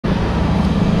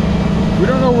We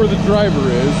don't know where the driver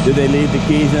is. Did they leave the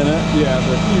keys in it? Yeah,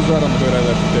 the keys right on the hood. I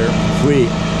left it there. Sweet.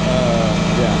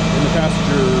 Yeah, and the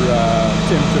passenger,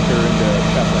 Tim took her into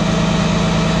Bethlehem.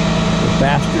 The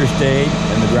passenger stayed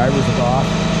and the driver took off.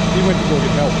 He went to go get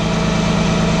help.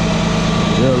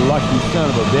 They're lucky son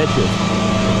of a bitches.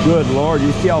 Good Lord,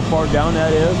 you see how far down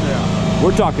that is? Yeah.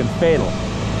 We're talking fatal.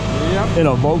 Yep. In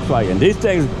a Volkswagen. These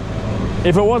things,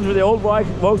 if it wasn't for the old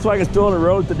Volkswagen still on the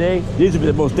road today, these would be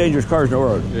the most dangerous cars in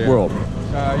the world.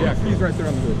 Yeah, keys right there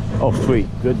on the hood. Oh, sweet.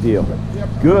 Good deal. Yep.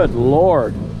 Good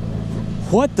Lord.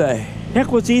 What the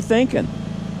heck was he thinking?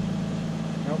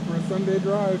 Out for a Sunday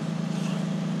drive.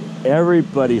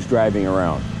 Everybody's driving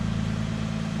around.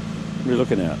 What are you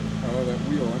looking at? Oh, that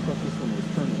wheel. I thought this one was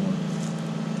turning one.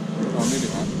 Oh, maybe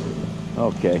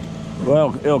not. Okay.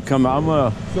 Well, it'll come out. I'm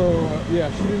gonna. So,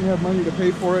 yeah, she didn't have money to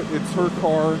pay for it. It's her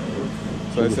car.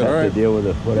 So I said, all right. To deal with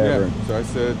it, whatever. Yeah. So I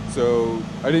said, so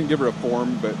I didn't give her a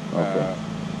form, but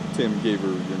Tim gave her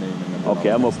your name and number.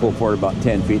 Okay, I'm gonna pull forward about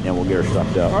 10 feet and then we'll get her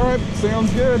stuffed up. All right,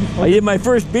 sounds good. I did my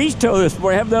first beach tow this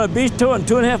morning. I haven't done a beach tow in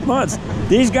 2.5 months.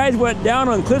 These guys went down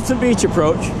on Clifton Beach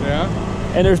approach. Yeah.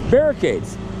 And there's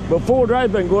barricades. But four-wheel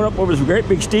drive's been going up over this great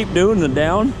big steep dune and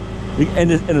down.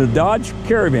 And a Dodge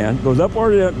Caravan goes up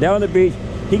or down the beach.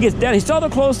 He gets down, he saw the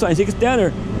close signs, he gets down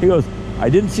there, he goes, I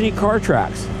didn't see any car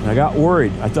tracks. And I got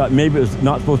worried. I thought maybe it was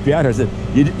not supposed to be out here. I said,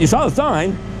 you saw the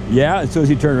sign? Yeah, as soon as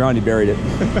he turned around, he buried it.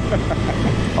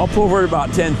 I'll pull over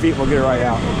about 10 feet, we'll get it right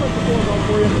out.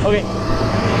 Okay.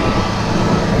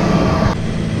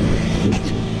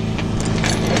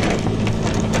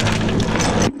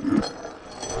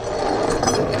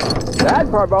 The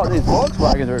bad part about these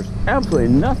Volkswagens, there's absolutely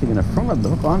nothing in the front of the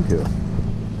hook onto.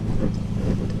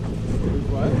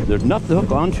 What? There's nothing to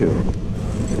hook onto.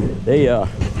 They,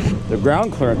 the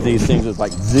ground clearance of these things is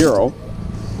like 0.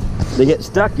 They get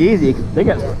stuck easy.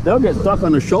 They'll get stuck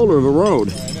on the shoulder of a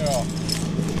road. I know.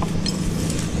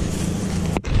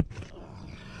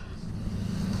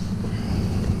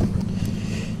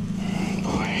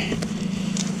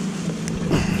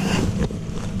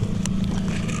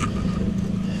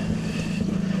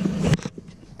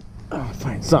 I'll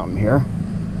find something here.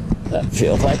 That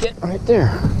feels like it right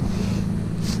there.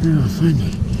 Now I'll find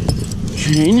the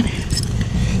chain.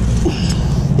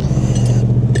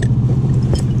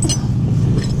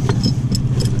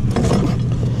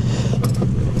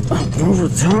 Up over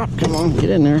the top. Come on, get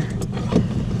in there.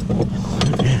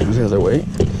 The other way.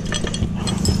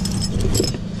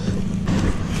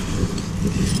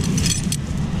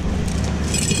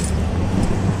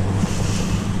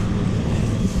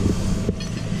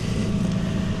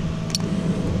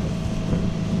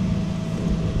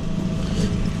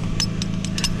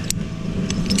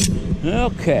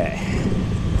 Okay.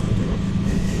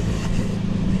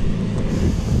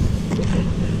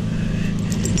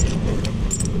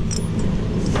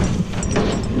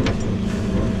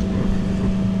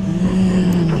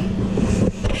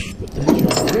 Put that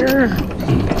right there.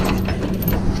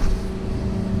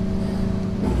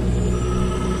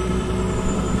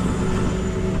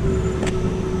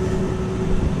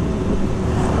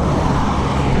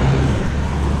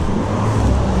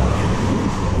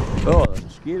 Oh, the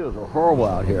mosquitoes are horrible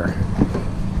out here.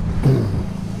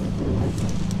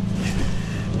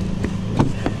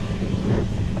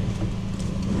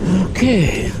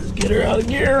 Okay, let's get her out of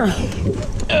gear.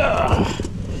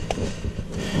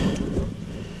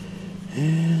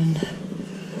 And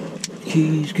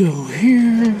keys go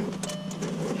here.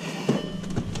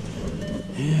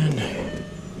 And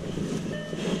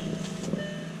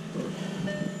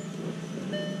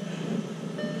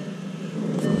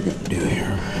what we're gonna do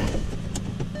here.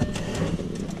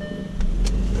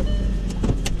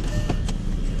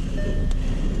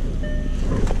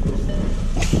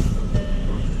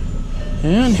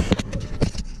 And a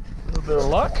little bit of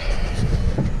luck.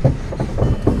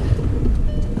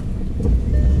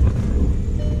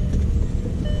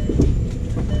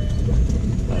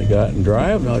 I got and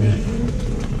drive, and I'll just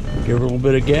give her a little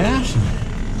bit of gas.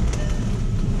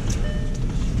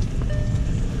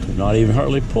 Not even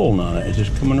hardly pulling on it, it's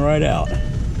just coming right out.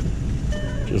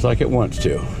 Just like it wants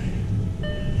to. Look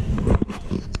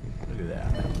at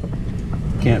that.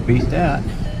 Can't beat that.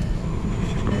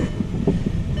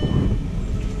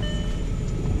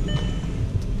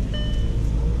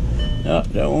 No,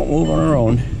 that won't move on her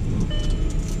own.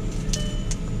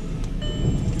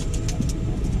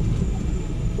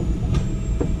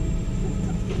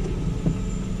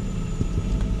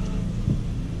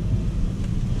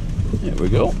 There we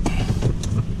go.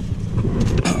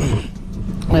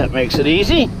 That makes it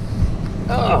easy.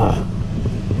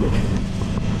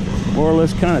 More or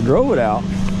less kind of drove it out.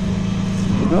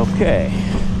 Okay.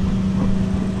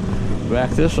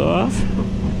 Back this off.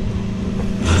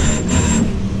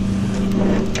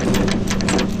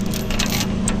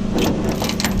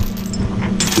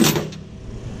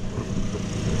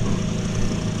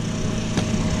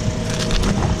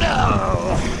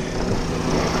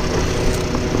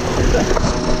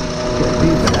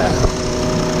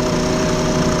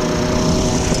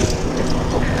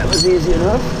 That was easy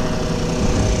enough.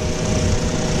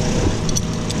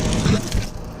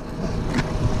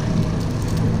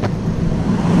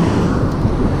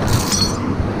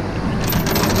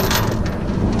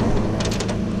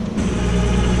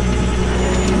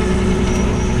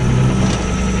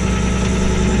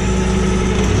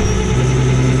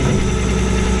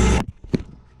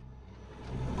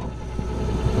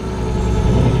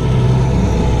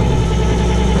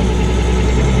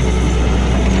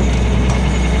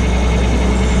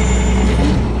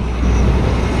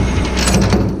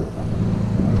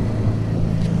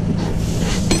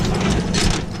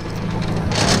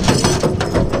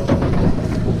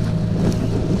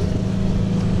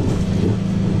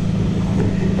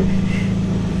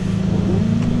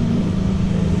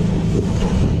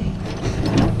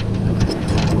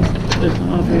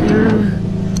 Off here.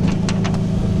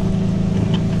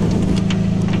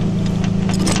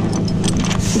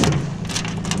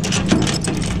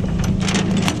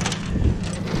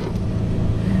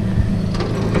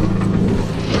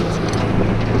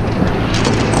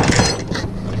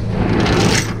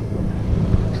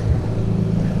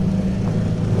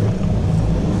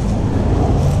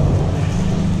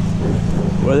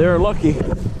 Well, they were lucky.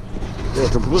 They were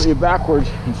completely backwards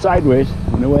and sideways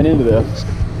when they went into this.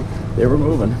 They were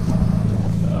moving.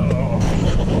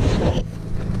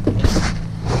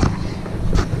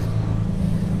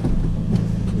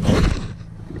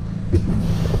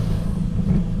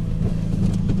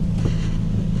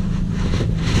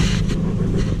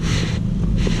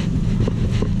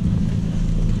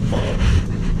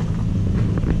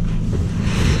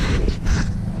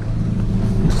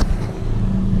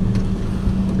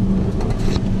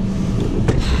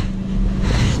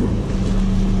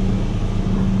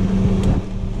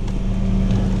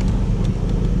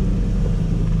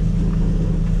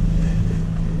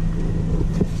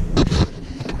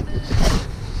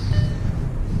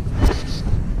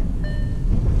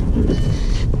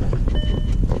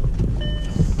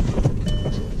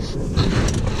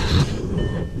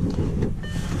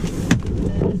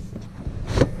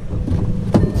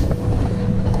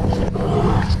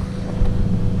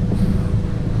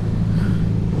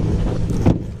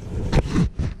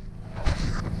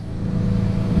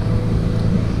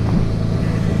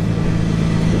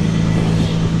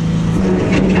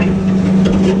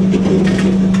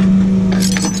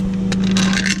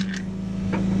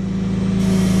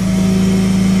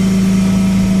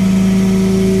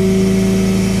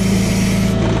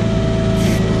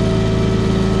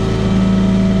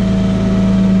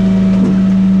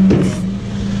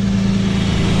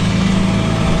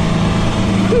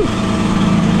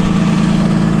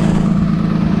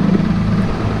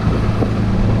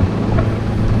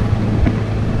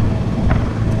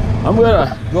 I'm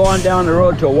gonna go on down the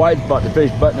road to a wide spot to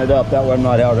finish buttoning it up. That way I'm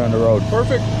not out on the road.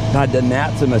 Perfect. Not the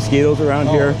gnats and mosquitoes around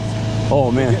here. Oh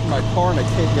man. I get in my car and I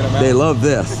can't get them out. They love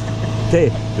this. Hey,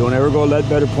 don't ever go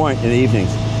Ledbetter Point in the evenings.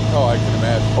 Oh, I can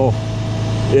imagine. Oh,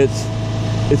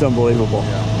 it's unbelievable.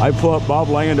 Yeah. I pull up Bob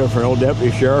Langendorf, an old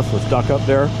deputy sheriff, was stuck up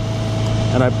there.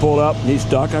 And I pulled up and he's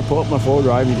stuck. I pull up my full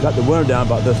drive. He's got the window down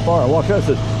about this far. I walk out and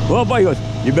says, well, buddy, he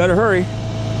goes, you better hurry.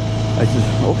 I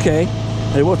said, okay.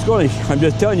 Hey, what's going on? I'm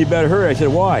just telling you, better hurry. I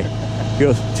said, why? He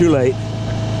goes, too late.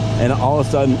 And all of a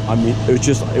sudden, I mean, it was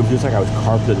just like I was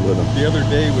carpeted with them. The other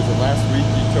day, was it last week,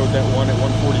 you towed that one at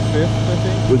 145th, I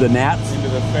think? With the gnats? Into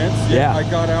the fence. Yeah. I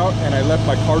got out and I left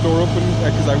my car door open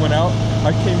because I went out.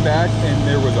 I came back and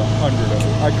there was 100 of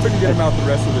them. I couldn't get them out the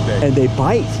rest of the day. And they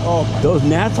bite. Oh, those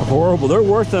gnats are horrible. They're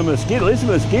worse than a mosquito. At least a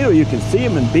mosquito, you can see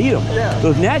them and beat them. Yeah.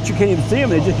 Those gnats, you can't even see them.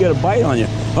 They just get a bite on you.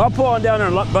 I'll pull on down there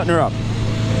and button her up.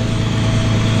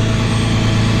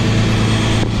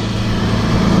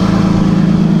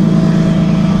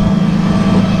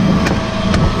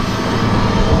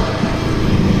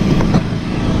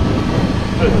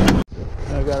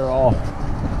 I got her all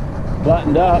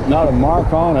buttoned up, not a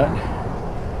mark on it.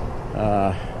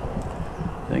 I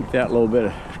think that little bit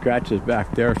of scratches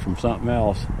back there from something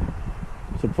else.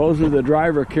 Supposedly the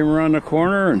driver came around the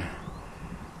corner and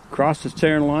crossed the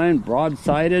center line,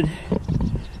 broadsided,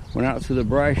 went out through the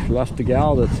brush, left the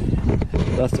gal that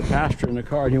left the passenger in the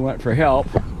car, and he went for help,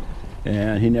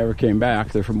 and he never came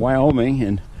back. They're from Wyoming,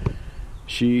 and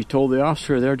she told the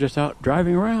officer they're just out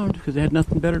driving around because they had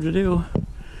nothing better to do.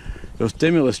 those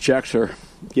stimulus checks are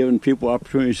giving people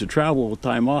opportunities to travel with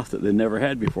time off that they never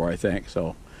had before, I think.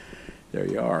 So there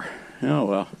you are. Oh,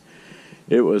 well,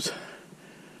 it was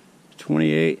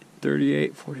 28,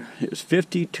 38, 40. It was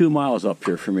 52 miles up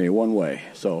here for me one way.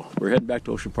 So we're heading back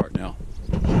to Ocean Park now.